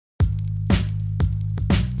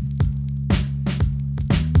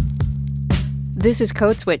This is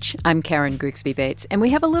Code Switch. I'm Karen Grigsby Bates, and we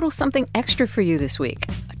have a little something extra for you this week,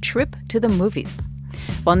 a trip to the movies.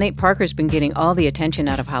 While Nate Parker's been getting all the attention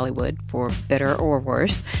out of Hollywood, for better or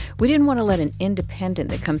worse, we didn't want to let an independent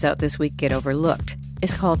that comes out this week get overlooked.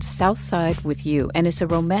 It's called Southside with You, and it's a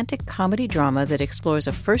romantic comedy drama that explores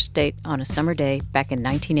a first date on a summer day back in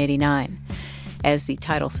 1989. As the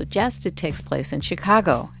title suggests, it takes place in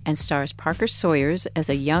Chicago and stars Parker Sawyers as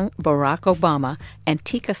a young Barack Obama and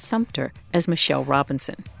Tika Sumpter as Michelle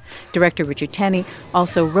Robinson. Director Richard Tenney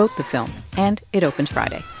also wrote the film, and it opens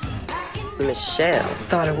Friday. Michelle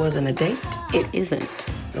thought it wasn't a date. It isn't.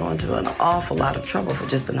 Going to an awful lot of trouble for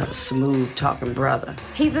just another smooth-talking brother.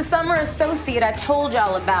 He's a summer associate I told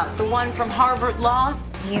y'all about, the one from Harvard Law.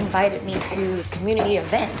 He invited me to a community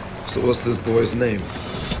event. So what's this boy's name?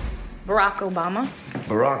 Barack Obama.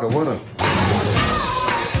 Barack Obama.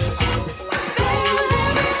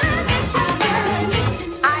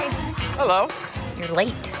 Hello. You're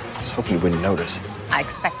late. I was hoping you wouldn't notice. I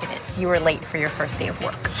expected it. You were late for your first day of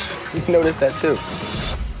work. You noticed that too.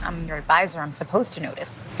 I'm your advisor. I'm supposed to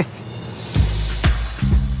notice.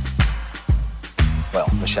 Well,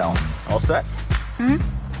 Michelle, all set?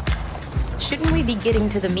 Shouldn't we be getting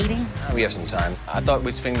to the meeting? We have some time. I thought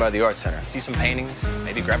we'd swing by the art center, see some paintings,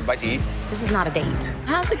 maybe grab a bite to eat. This is not a date.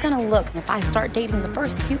 How's it gonna look if I start dating the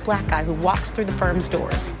first cute black guy who walks through the firm's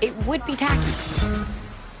doors? It would be tacky.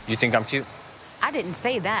 You think I'm cute? I didn't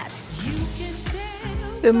say that.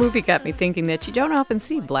 The movie got me thinking that you don't often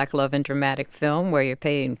see black love in dramatic film where you're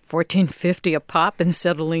paying $14.50 a pop and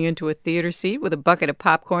settling into a theater seat with a bucket of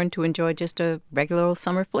popcorn to enjoy just a regular old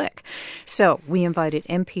summer flick. So we invited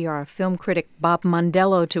NPR film critic Bob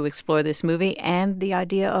Mondello to explore this movie and the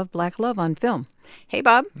idea of black love on film. Hey,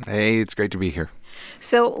 Bob. Hey, it's great to be here.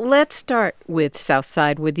 So let's start with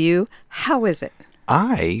Southside with You. How is it?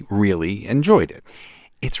 I really enjoyed it.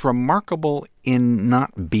 It's remarkable in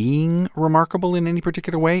not being remarkable in any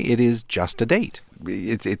particular way. It is just a date.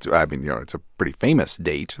 It's a pretty famous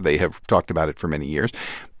date. They have talked about it for many years,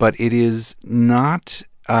 but it is not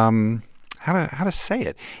how to say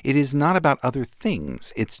it. It is not about other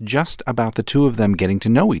things. It's just about the two of them getting to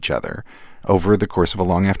know each other over the course of a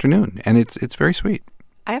long afternoon, and it's very sweet.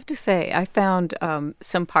 I have to say, I found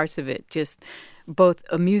some parts of it just both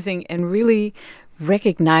amusing and really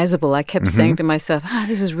recognizable. I kept saying to myself,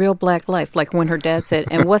 this is real black life. Like when her dad said,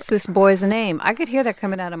 and what's this boy's name? I could hear that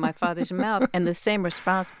coming out of my father's mouth. And the same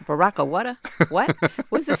response, Barack Obama? What?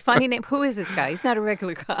 What's this funny name? Who is this guy? He's not a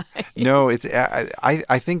regular guy. No, it's.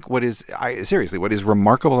 I think what is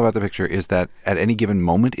remarkable about the picture is that at any given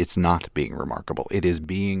moment, it's not being remarkable. It is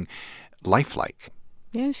being lifelike.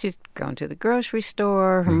 Yeah, she's going to the grocery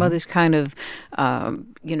store. Her mother's kind of,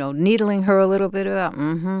 needling her a little bit about,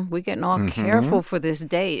 we're getting all careful for this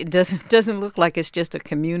date. It doesn't look like it's just a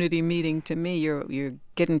community meeting to me. You're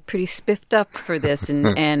getting pretty spiffed up for this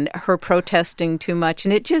and her protesting too much.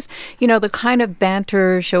 And it just, the kind of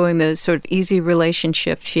banter showing the sort of easy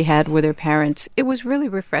relationship she had with her parents, it was really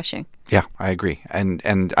refreshing. Yeah, I agree.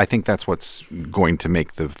 And I think that's what's going to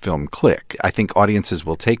make the film click. I think audiences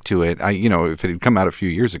will take to it. If it had come out a few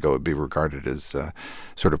years ago, it would be regarded as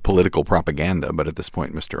sort of political propaganda. But at this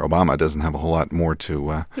point, Mr. Obama doesn't have a whole lot more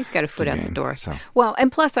to He's got a foot out the door. So. Well,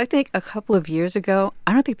 and plus, I think a couple of years ago,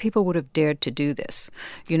 I don't think people would have dared to do this.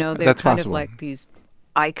 They're That's kind possible. of like these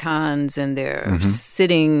icons and they're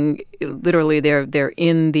sitting, literally they're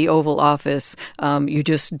in the Oval Office. You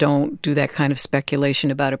just don't do that kind of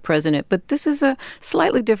speculation about a president. But this is a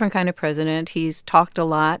slightly different kind of president. He's talked a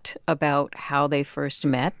lot about how they first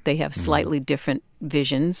met. They have slightly different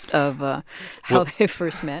visions of how they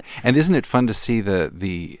first met. And isn't it fun to see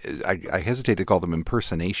I hesitate to call them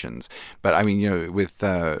impersonations, but I mean,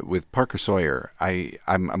 with Parker Sawyer,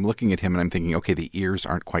 I'm looking at him and I'm thinking, okay, the ears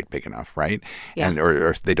aren't quite big enough, right? Yeah. And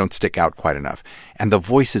or they don't stick out quite enough. And the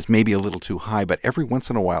voice is maybe a little too high, but every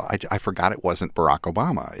once in a while, I forgot it wasn't Barack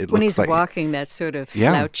Obama. It when looks he's like, walking that sort of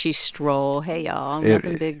slouchy stroll, hey y'all,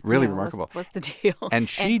 nothing big. Really remarkable. What's the deal? And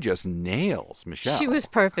she just nails Michelle. She was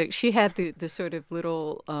perfect. She had the sort of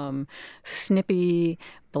little snippy,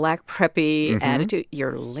 black preppy attitude.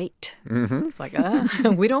 You're late. It's like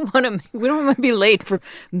we don't want to be late for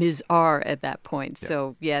Ms. R at that point. Yeah.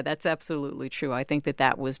 So yeah, that's absolutely true. I think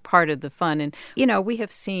that was part of the fun. And we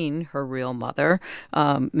have seen her real mother,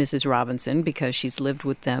 Mrs. Robinson, because she's lived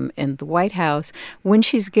with them in the White House. When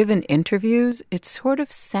she's given interviews, it sort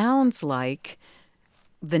of sounds like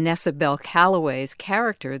Vanessa Bell Calloway's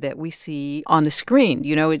character that we see on the screen.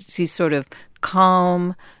 She's sort of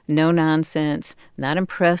calm, no nonsense, not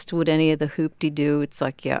impressed with any of the hoop-de-doo. It's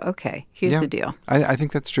like, yeah, okay, here's the deal. I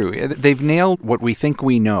think that's true. They've nailed what we think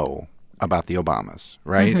we know about the Obamas,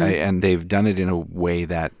 right? And they've done it in a way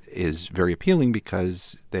that is very appealing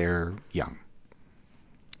because they're young.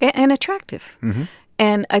 And attractive.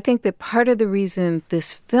 And I think that part of the reason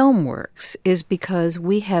this film works is because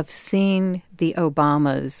we have seen the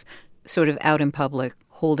Obamas sort of out in public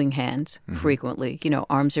holding hands frequently,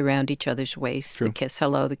 arms around each other's waists, the kiss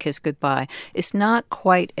hello, the kiss goodbye. It's not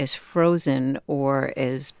quite as frozen or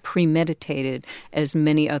as premeditated as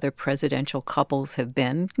many other presidential couples have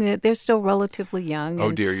been. They're still relatively young.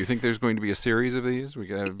 Oh, dear. You think there's going to be a series of these? We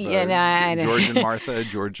could have I know. George and Martha,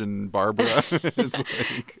 George and Barbara. It's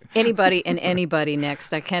like... Anybody and anybody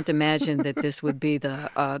next. I can't imagine that this would be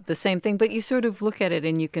the same thing. But you sort of look at it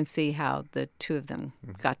and you can see how the two of them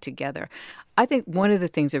got together. I think one of the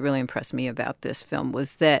things that really impressed me about this film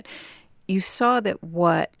was that you saw that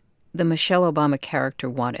what the Michelle Obama character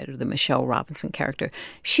wanted, or the Michelle Robinson character,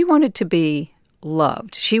 she wanted to be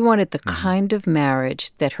loved. She wanted the kind of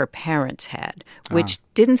marriage that her parents had, which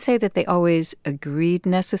didn't say that they always agreed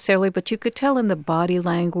necessarily, but you could tell in the body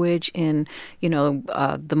language, in,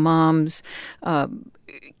 the mom's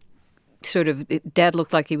sort of, Dad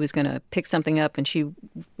looked like he was going to pick something up, and she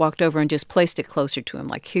walked over and just placed it closer to him,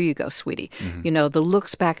 like, here you go, sweetie. The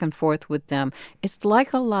looks back and forth with them. It's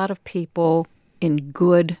like a lot of people in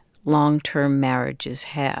good long-term marriages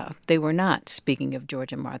have. They were not, speaking of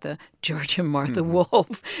George and Martha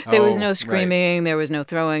Wolf. There was no screaming. Right. There was no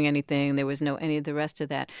throwing anything. There was no any of the rest of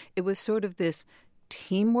that. It was sort of this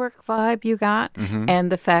teamwork vibe you got,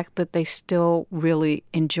 and the fact that they still really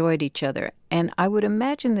enjoyed each other. And I would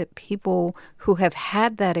imagine that people who have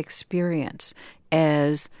had that experience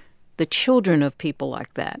as the children of people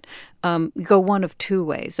like that go one of two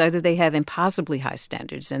ways. Either they have impossibly high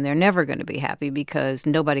standards and they're never going to be happy because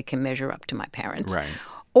nobody can measure up to my parents. Right.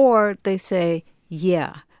 Or they say,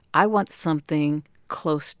 yeah, I want something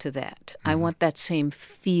close to that. I want that same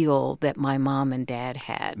feel that my mom and dad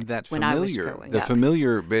had when I was growing up. The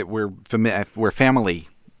familiar, where family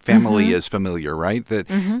is familiar, right? That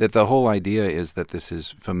the whole idea is that this is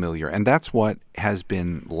familiar. And that's what has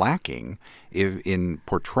been lacking in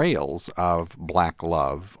portrayals of Black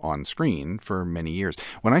love on screen for many years.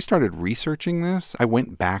 When I started researching this, I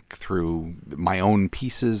went back through my own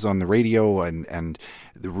pieces on the radio and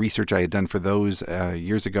the research I had done for those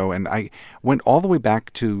years ago, and I went all the way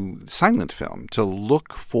back to silent film to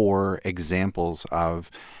look for examples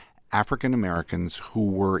of African Americans who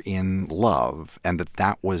were in love, and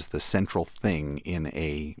that was the central thing in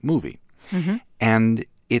a movie. And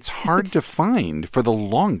it's hard to find for the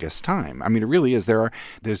longest time. I mean, it really is.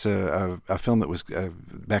 There's a film that was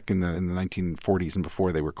back in the 1940s and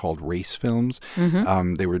before. They were called race films.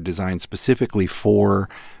 They were designed specifically for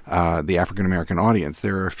the African American audience.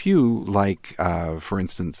 There are a few, like, for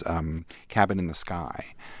instance, Cabin in the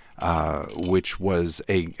Sky, which was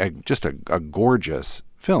just a gorgeous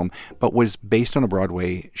film, but was based on a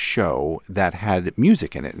Broadway show that had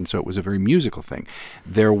music in it, and so it was a very musical thing.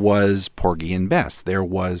 There was Porgy and Bess. There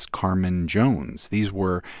was Carmen Jones. These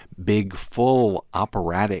were big, full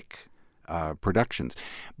operatic productions.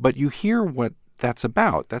 But you hear what that's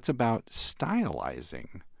about. That's about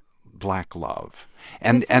stylizing Black love.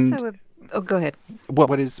 And go ahead.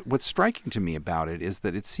 What's striking to me about it is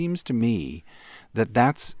that it seems to me that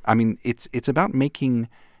it's about making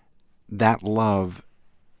that love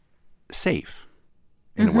safe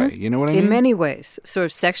in a way. You know what I mean? In many ways. Sort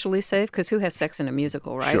of sexually safe, because who has sex in a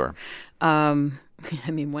musical, right? Sure.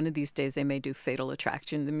 I mean, one of these days they may do Fatal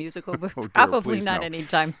Attraction, the musical, but probably not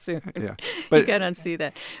anytime soon. Yeah. You can't unsee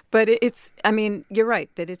that. But you're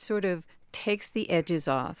right, that it sort of takes the edges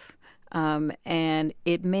off, and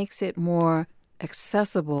it makes it more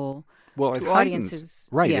accessible it audiences.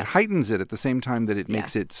 Right. Yeah. It heightens it at the same time that it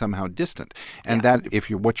makes it somehow distant. And that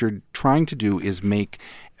what you're trying to do is make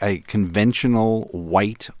a conventional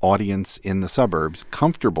white audience in the suburbs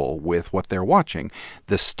comfortable with what they're watching.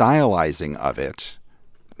 The stylizing of it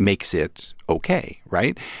makes it okay,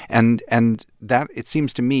 right? And that, it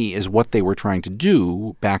seems to me, is what they were trying to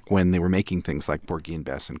do back when they were making things like Porgy and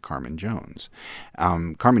Bess and Carmen Jones.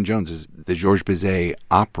 Carmen Jones is the Georges Bizet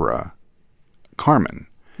opera Carmen,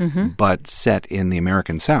 but set in the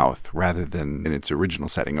American South rather than in its original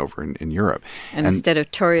setting over in Europe. And instead of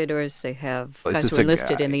toreadors, they have guys who are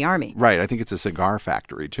enlisted in the army. Right. I think it's a cigar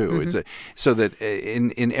factory, too. So that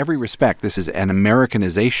in every respect, this is an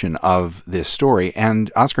Americanization of this story.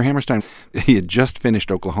 And Oscar Hammerstein, he had just finished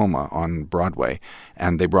Oklahoma on Broadway,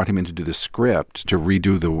 and they brought him in to do the script, to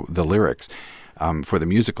redo the lyrics for the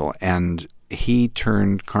musical. And he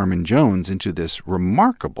turned Carmen Jones into this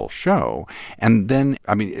remarkable show. And then,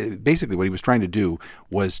 basically what he was trying to do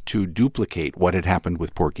was to duplicate what had happened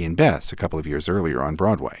with Porgy and Bess a couple of years earlier on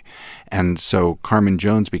Broadway. And so Carmen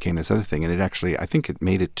Jones became this other thing, and it actually, I think it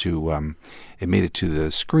made it to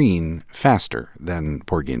the screen faster than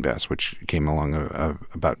Porgy and Bess, which came along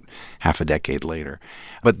about half a decade later.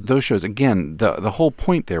 But those shows, again, the whole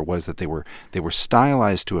point there was that they were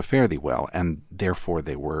stylized to a fare thee well, and therefore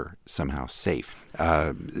they were somehow safe.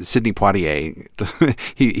 Sidney Poitier,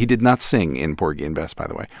 he did not sing in Porgy and Bess, by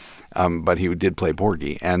the way, but he did play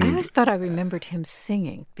Porgy. And I always thought I remembered him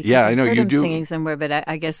singing. Yeah, I know heard you him do. Singing somewhere, but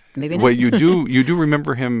I guess maybe not. Well, you do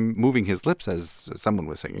remember him moving his lips as someone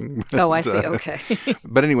was singing. Oh, I see. Okay.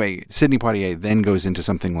 But anyway, Sidney Poitier then goes into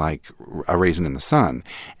something like A Raisin in the Sun,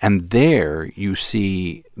 and there you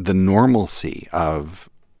see the normalcy of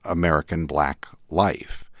American black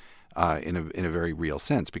life in a very real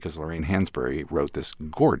sense, because Lorraine Hansberry wrote this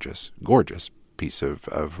gorgeous, gorgeous piece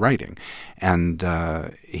of writing. And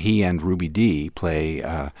he and Ruby Dee play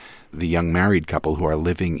the young married couple who are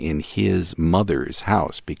living in his mother's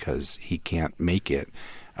house because he can't make it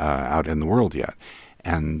out in the world yet.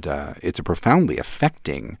 And it's a profoundly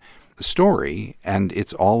affecting story, and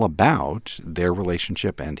it's all about their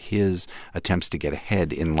relationship and his attempts to get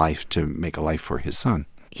ahead in life to make a life for his son.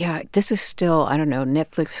 Yeah, this is still, I don't know,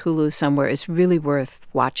 Netflix, Hulu, somewhere. It's really worth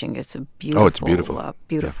watching. It's a beautiful,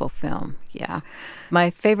 beautiful film. Yeah. My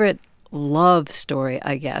favorite love story,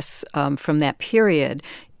 I guess, from that period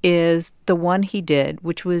is the one he did,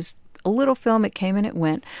 which was a little film, it came and it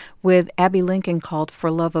went, with Abby Lincoln called For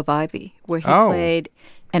Love of Ivy, where he played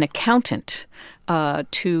an accountant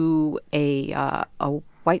to a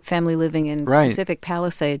white family living in Pacific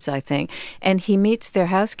Palisades, I think. And he meets their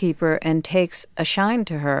housekeeper and takes a shine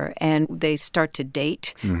to her, and they start to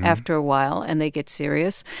date after a while, and they get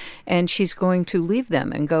serious. And she's going to leave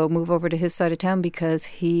them and go move over to his side of town because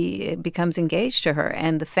he becomes engaged to her.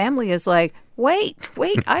 And the family is like, wait,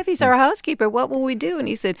 Ivy's our housekeeper. What will we do? And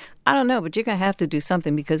he said, I don't know, but you're going to have to do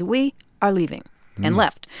something because we are leaving. And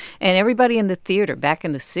left. And everybody in the theater back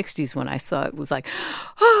in the 60s when I saw it was like,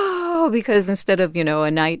 oh, because instead of,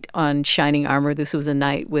 a knight on shining armor, this was a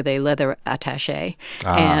knight with a leather attaché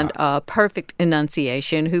and a perfect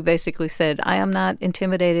enunciation who basically said, I am not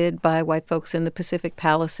intimidated by white folks in the Pacific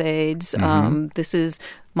Palisades. This is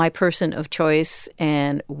my person of choice,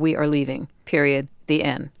 and we are leaving, period, the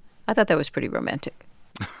end. I thought that was pretty romantic.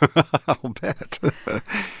 I'll bet.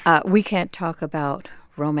 We can't talk about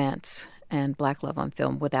romance and black love on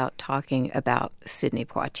film without talking about Sidney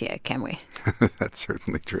Poitier, can we? That's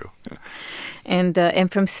certainly true. And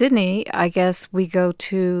from Sidney, I guess we go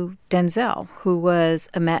to Denzel, who was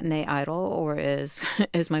a matinee idol, or as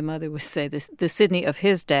my mother would say, the Sidney of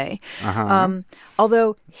his day.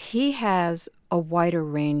 Although he has a wider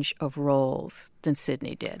range of roles than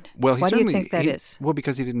Sidney did. Well, why do you think that is? Well,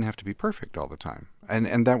 because he didn't have to be perfect all the time.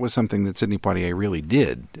 And that was something that Sidney Poitier really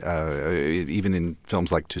did, even in films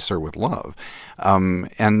like To Sir with Love.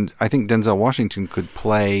 And I think Denzel Washington could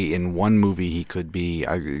play in one movie. He could be,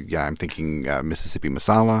 I'm thinking Mississippi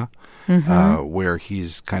Masala, where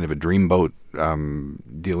he's kind of a dreamboat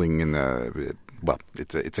dealing in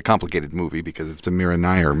it's a complicated movie because it's a Mira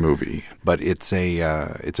Nair movie, but it's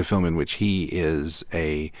a film in which he is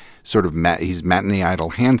a sort of he's matinee idol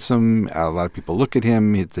handsome. A lot of people look at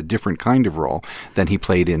him. It's a different kind of role than he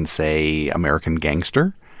played in, say, American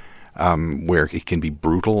Gangster, where he can be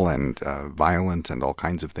brutal and violent and all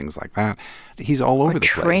kinds of things like that. He's all over the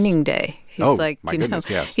place. Training Day. He's goodness,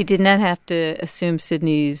 yes. He did not have to assume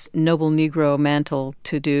Sidney's noble Negro mantle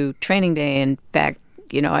to do Training Day. In fact,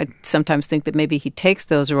 I sometimes think that maybe he takes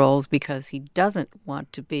those roles because he doesn't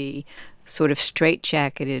want to be sort of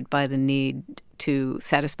straitjacketed by the need to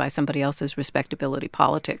satisfy somebody else's respectability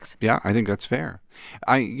politics. Yeah, I think that's fair.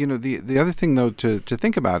 The other thing, though, to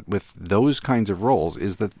think about with those kinds of roles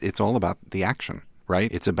is that it's all about the action,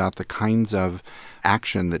 right? It's about the kinds of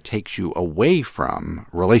action that takes you away from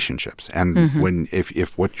relationships. And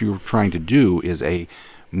if what you're trying to do is a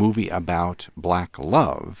movie about black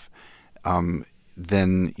love,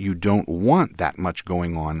 then you don't want that much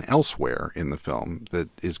going on elsewhere in the film that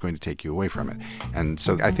is going to take you away from it. And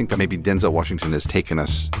so I think that maybe Denzel Washington has taken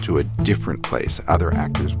us to a different place. Other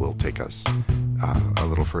actors will take us a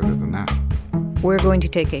little further than that. We're going to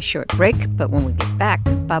take a short break, but when we get back,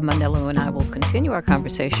 Bob Mondello and I will continue our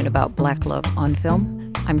conversation about black love on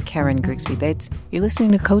film. I'm Karen Grigsby Bates. You're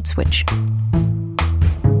listening to Code Switch.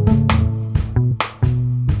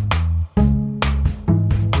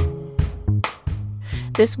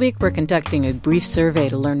 This week, we're conducting a brief survey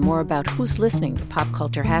to learn more about who's listening to Pop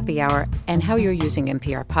Culture Happy Hour and how you're using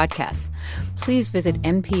NPR podcasts. Please visit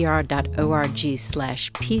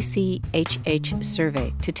npr.org/PCHH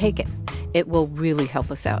survey to take it. It will really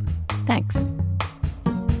help us out. Thanks.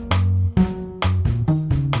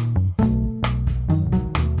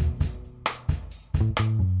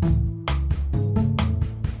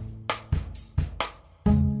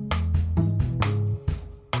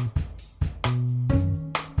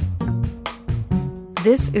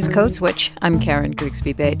 This is Code Switch. I'm Karen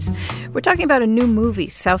Grigsby Bates. We're talking about a new movie,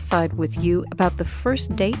 Southside with You, about the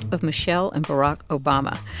first date of Michelle and Barack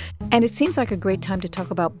Obama. And it seems like a great time to talk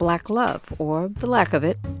about Black love, or the lack of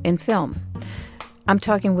it, in film. I'm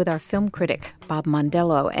talking with our film critic, Bob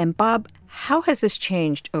Mondello. And Bob, how has this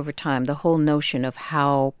changed over time, the whole notion of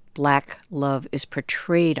how Black love is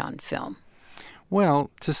portrayed on film? Well,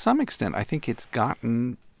 to some extent, I think it's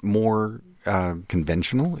gotten more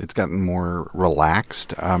conventional. It's gotten more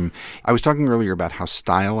relaxed. I was talking earlier about how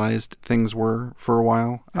stylized things were for a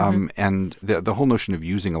while. And the whole notion of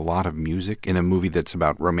using a lot of music in a movie that's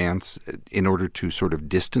about romance in order to sort of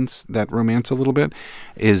distance that romance a little bit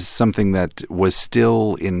is something that was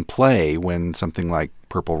still in play when something like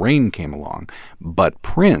Purple Rain came along, but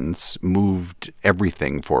Prince moved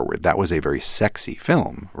everything forward. That was a very sexy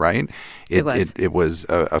film, right? It was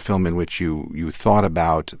a film in which you thought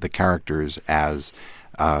about the characters as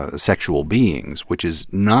sexual beings, which is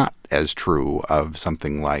not as true of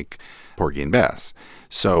something like Porgy and Bess.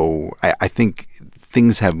 So I think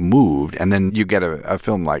things have moved, and then you get a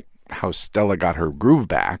film like How Stella Got Her Groove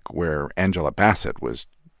Back, where Angela Bassett was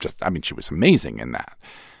she was amazing in that.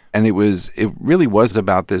 And it really was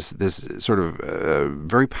about this sort of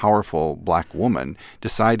very powerful Black woman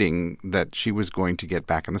deciding that she was going to get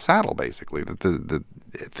back in the saddle, basically, that the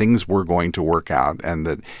things were going to work out and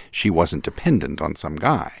that she wasn't dependent on some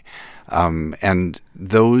guy. And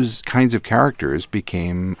those kinds of characters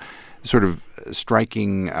became sort of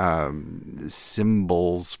striking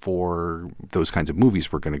symbols for those kinds of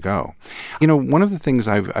movies we're going to go. You know, one of the things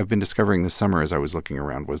I've been discovering this summer as I was looking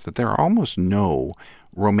around was that there are almost no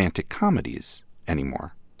romantic comedies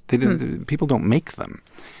anymore. People don't make them.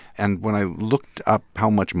 And when I looked up how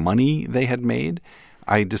much money they had made,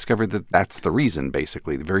 I discovered that that's the reason,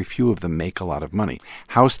 basically. Very few of them make a lot of money.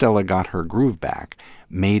 How Stella Got Her Groove Back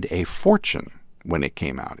made a fortune when it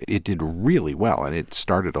came out. It did really well, and it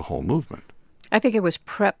started a whole movement. I think it was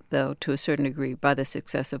prepped, though, to a certain degree by the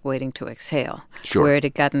success of Waiting to Exhale, Sure. where it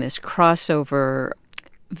had gotten this crossover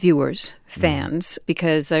viewers, fans,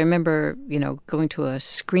 because I remember, going to a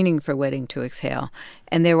screening for Waiting to Exhale,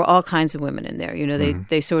 and there were all kinds of women in there.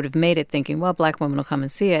 They sort of made it thinking, well, Black women will come and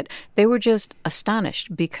see it. They were just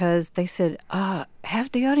astonished because they said, half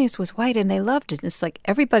the audience was white and they loved it. And it's like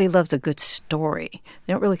everybody loves a good story.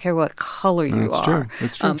 They don't really care what color you are.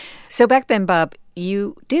 That's true. So back then, Bob,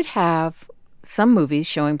 you did have some movies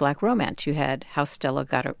showing Black romance. You had How Stella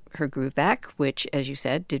Got Her Groove Back, which, as you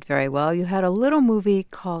said, did very well. You had a little movie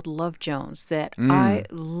called Love Jones that I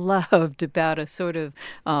loved, about a sort of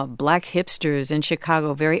Black hipsters in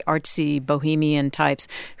Chicago, very artsy, bohemian types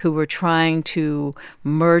who were trying to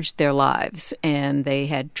merge their lives. And they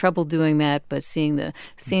had trouble doing that, but seeing the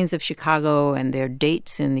scenes of Chicago and their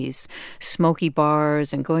dates in these smoky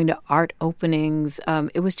bars and going to art openings,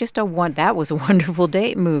 it was just that was a wonderful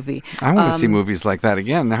date movie. I want to see movies like that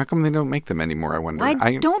again. How come they don't make them anymore, I wonder?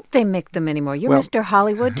 Why don't they make them anymore? You're Mr.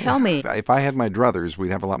 Hollywood. Tell me. If I had my druthers,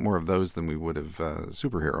 we'd have a lot more of those than we would of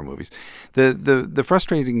superhero movies. The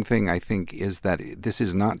frustrating thing, I think, is that this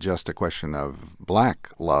is not just a question of Black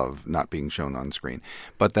love not being shown on screen,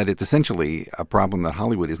 but that it's essentially a problem that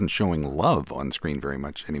Hollywood isn't showing love on screen very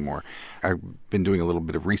much anymore. I've been doing a little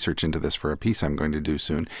bit of research into this for a piece I'm going to do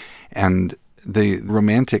soon, and the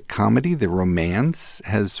romantic comedy, the romance,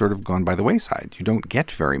 has sort of gone by the wayside. You don't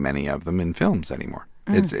get very many of them in films anymore.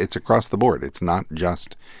 It's across the board. It's not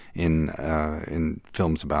just in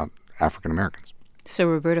films about African Americans. So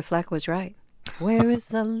Roberta Flack was right. Where is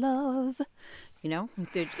the love?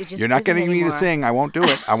 It just You're not getting me to sing. I won't do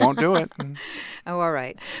it. I won't do it. Oh, all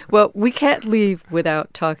right. Well, we can't leave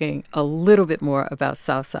without talking a little bit more about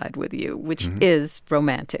Southside with You, which is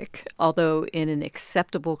romantic, although in an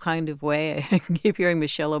acceptable kind of way. I keep hearing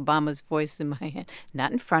Michelle Obama's voice in my head,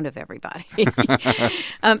 not in front of everybody.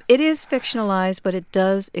 It is fictionalized, but it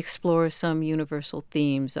does explore some universal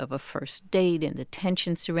themes of a first date and the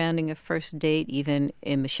tension surrounding a first date, even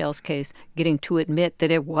in Michelle's case, getting to admit that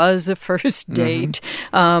it was a first date.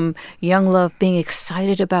 Young love being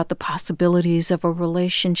excited about the possibilities of a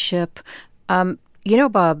relationship. You know,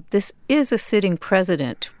 Bob, this is a sitting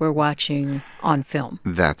president we're watching on film.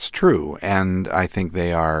 That's true. And I think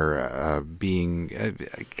they are being,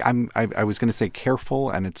 I was going to say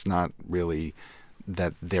careful, and it's not really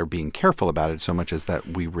that they're being careful about it so much as that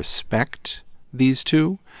we respect these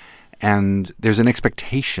two. And there's an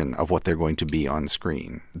expectation of what they're going to be on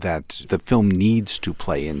screen that the film needs to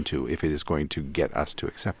play into if it is going to get us to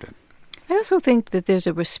accept it. I also think that there's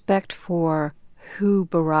a respect for who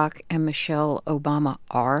Barack and Michelle Obama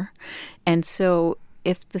are. And so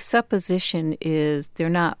if the supposition is they're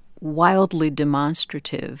not wildly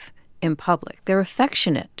demonstrative in public, they're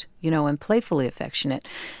affectionate, and playfully affectionate,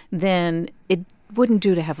 then it wouldn't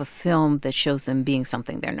do to have a film that shows them being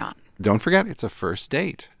something they're not. Don't forget, it's a first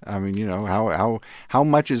date. I mean, how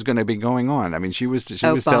much is going to be going on? I mean, she was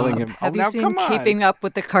Bob, telling him, have you seen Keeping Up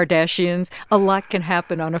with the Kardashians? A lot can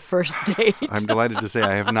happen on a first date. I'm delighted to say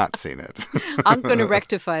I have not seen it. I'm going to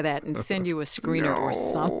rectify that and send you a screener or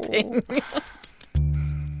something.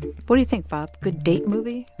 What do you think, Bob? Good date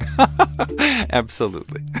movie?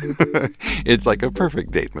 Absolutely. It's like a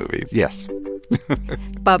perfect date movie. Yes.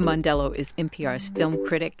 Bob Mondello is NPR's film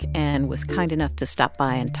critic and was kind enough to stop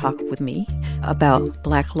by and talk with me about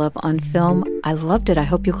Black Love on Film. I loved it. I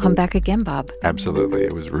hope you'll come back again, Bob. Absolutely.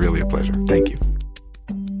 It was really a pleasure. Thank you.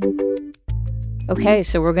 Okay,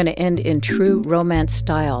 so we're going to end in true romance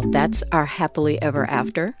style. That's our happily ever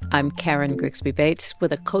after. I'm Karen Grigsby Bates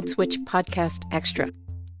with a Code Switch Podcast Extra.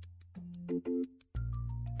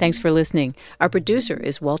 Thanks for listening. Our producer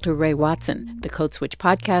is Walter Ray Watson. The Code Switch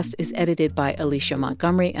podcast is edited by Alicia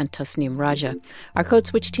Montgomery and Tasneem Raja. Our Code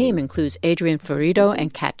Switch team includes Adrian Florido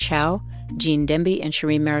and Kat Chow. Jean Demby and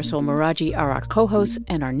Shireen Marisol Meraji are our co-hosts,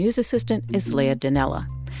 and our news assistant is Leah Donnella.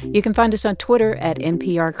 You can find us on Twitter at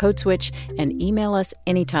NPR Code Switch and email us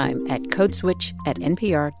anytime at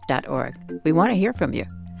codeswitch@npr.org. We want to hear from you.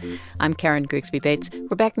 I'm Karen Grigsby Bates.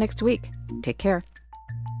 We're back next week. Take care.